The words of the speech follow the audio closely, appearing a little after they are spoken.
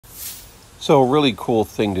So a really cool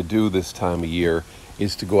thing to do this time of year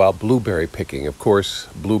is to go out blueberry picking. Of course,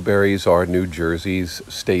 blueberries are New Jersey's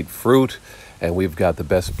state fruit, and we've got the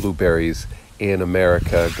best blueberries in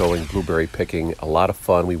America going blueberry picking. A lot of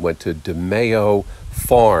fun. We went to DeMayo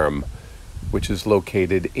Farm, which is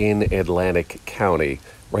located in Atlantic County,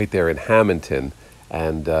 right there in Hamilton.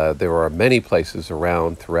 And there are many places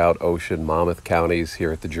around throughout Ocean, Monmouth counties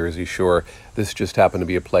here at the Jersey Shore. This just happened to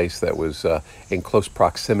be a place that was in close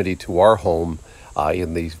proximity to our home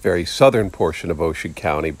in the very southern portion of Ocean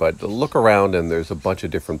County. But look around and there's a bunch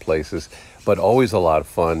of different places, but always a lot of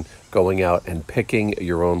fun going out and picking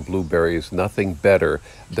your own blueberries. Nothing better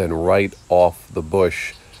than right off the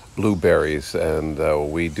bush blueberries. And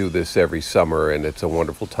we do this every summer and it's a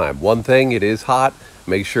wonderful time. One thing, it is hot.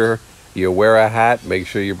 Make sure you wear a hat, make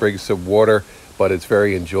sure you bring some water, but it's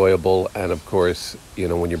very enjoyable. And of course, you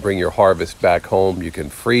know, when you bring your harvest back home, you can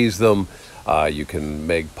freeze them, you can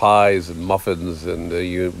make pies and muffins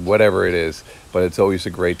and whatever it is. But it's always a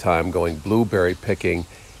great time going blueberry picking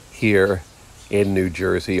here in New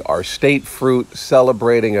Jersey. Our state fruit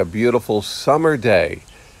celebrating a beautiful summer day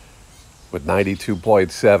with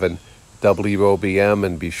 92.7 WOBM,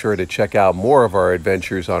 and be sure to check out more of our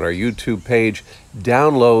adventures on our YouTube page.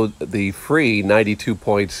 Download the free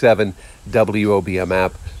 92.7 WOBM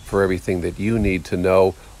app for everything that you need to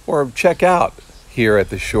know, or check out here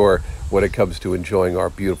at the shore when it comes to enjoying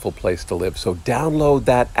our beautiful place to live. So download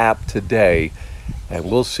that app today, and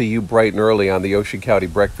we'll see you bright and early on the Ocean County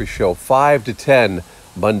Breakfast Show, 5 to 10,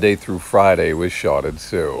 Monday through Friday with Shawn and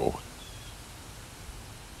Sue.